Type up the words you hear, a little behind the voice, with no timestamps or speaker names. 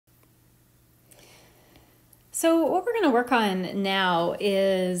So what we're going to work on now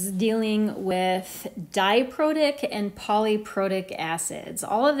is dealing with diprotic and polyprotic acids.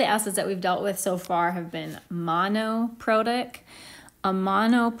 All of the acids that we've dealt with so far have been monoprotic. A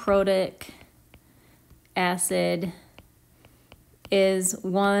monoprotic acid is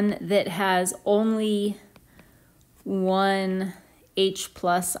one that has only one H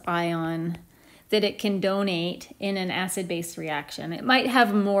plus ion that it can donate in an acid-base reaction. It might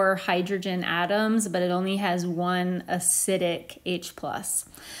have more hydrogen atoms, but it only has one acidic H plus.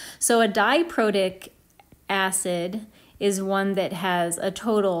 So a diprotic acid is one that has a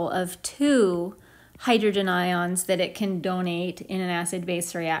total of 2 hydrogen ions that it can donate in an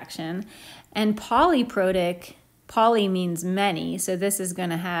acid-base reaction. And polyprotic, poly means many, so this is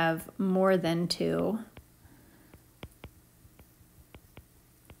going to have more than 2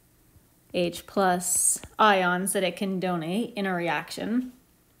 H plus ions that it can donate in a reaction.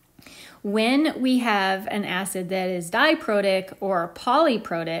 When we have an acid that is diprotic or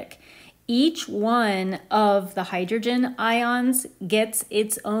polyprotic, each one of the hydrogen ions gets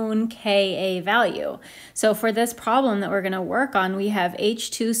its own Ka value. So for this problem that we're going to work on, we have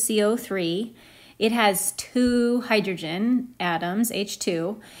H2CO3. It has 2 hydrogen atoms,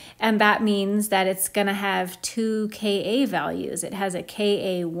 H2, and that means that it's going to have 2 Ka values. It has a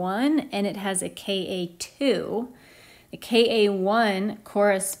Ka1 and it has a Ka2. The Ka1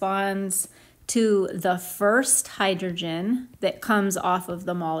 corresponds to the first hydrogen that comes off of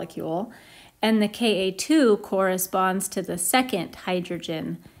the molecule, and the Ka2 corresponds to the second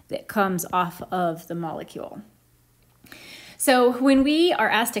hydrogen that comes off of the molecule. So when we are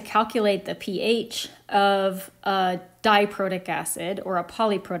asked to calculate the pH of a diprotic acid or a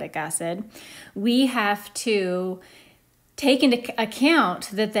polyprotic acid, we have to take into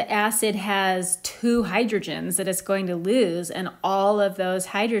account that the acid has 2 hydrogens that it's going to lose, and all of those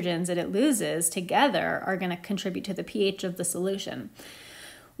hydrogens that it loses together are going to contribute to the pH of the solution.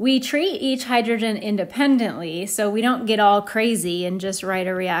 We treat each hydrogen independently, so we don't get all crazy and just write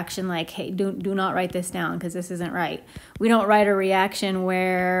a reaction like, hey, do not write this down because this isn't right. We don't write a reaction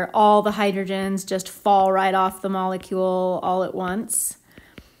where all the hydrogens just fall right off the molecule all at once.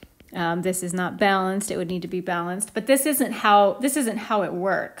 This is not balanced. It would need to be balanced, but this isn't how it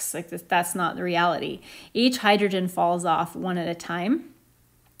works. Like that's not the reality. Each hydrogen falls off one at a time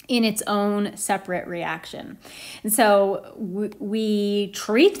in its own separate reaction. And so we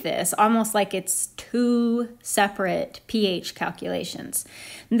treat this almost like it's 2 separate pH calculations.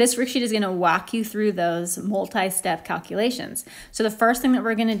 And this worksheet is going to walk you through those multi-step calculations. So the first thing that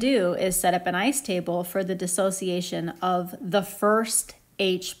we're going to do is set up an ice table for the dissociation of the first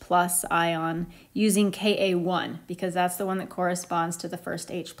H plus ion using Ka1, because that's the one that corresponds to the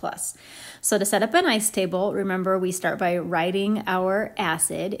first H plus. So to set up an ice table, remember we start by writing our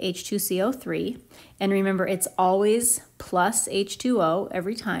acid, H2CO3, and remember it's always plus H2O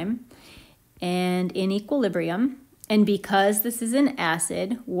every time and in equilibrium. And because this is an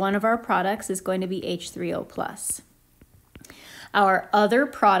acid, one of our products is going to be H3O plus. Our other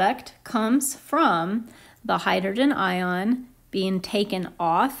product comes from the hydrogen ion being taken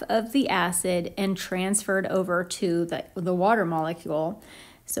off of the acid and transferred over to the water molecule.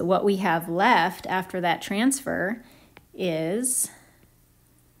 So what we have left after that transfer is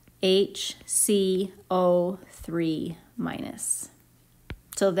HCO3 minus.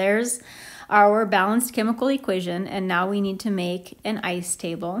 So there's our balanced chemical equation, and now we need to make an ice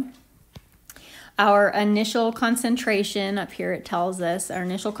table. Our initial concentration, up here it tells us, our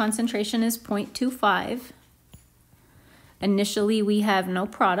initial concentration is 0.25. Initially, we have no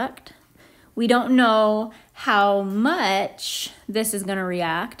product. We don't know how much this is going to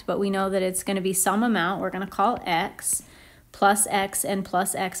react, but we know that it's going to be some amount. We're going to call X, and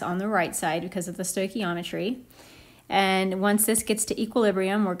plus X on the right side because of the stoichiometry. And once this gets to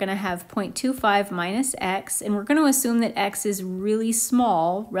equilibrium, we're going to have 0.25 minus X, and we're going to assume that X is really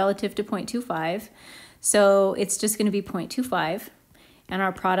small relative to 0.25. So it's just going to be 0.25, and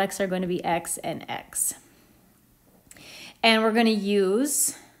our products are going to be X and X. And we're going to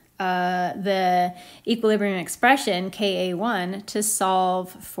use the equilibrium expression, Ka1, to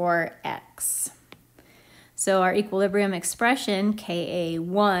solve for X. So our equilibrium expression,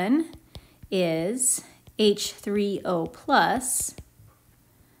 Ka1, is H3O plus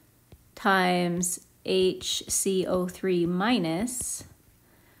times HCO3 minus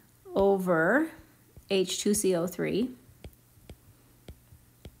over H2CO3.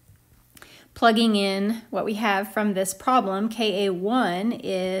 Plugging in what we have from this problem, Ka1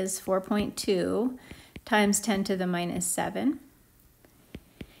 is 4.2 times 10 to the minus 7.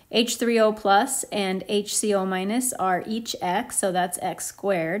 H3O plus and HCO minus are each x, so that's x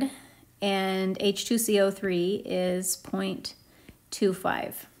squared. and H2CO3 is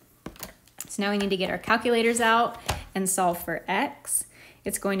 0.25. So now we need to get our calculators out and solve for x.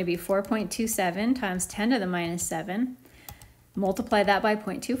 It's going to be 4.27 times 10 to the minus 7. Multiply that by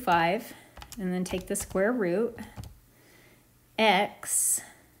 0.25 and then take the square root. X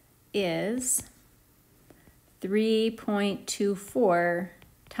is 3.24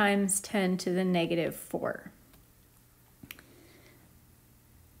 times 10 to the negative 4.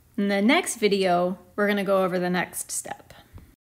 In the next video, we're going to go over the next step.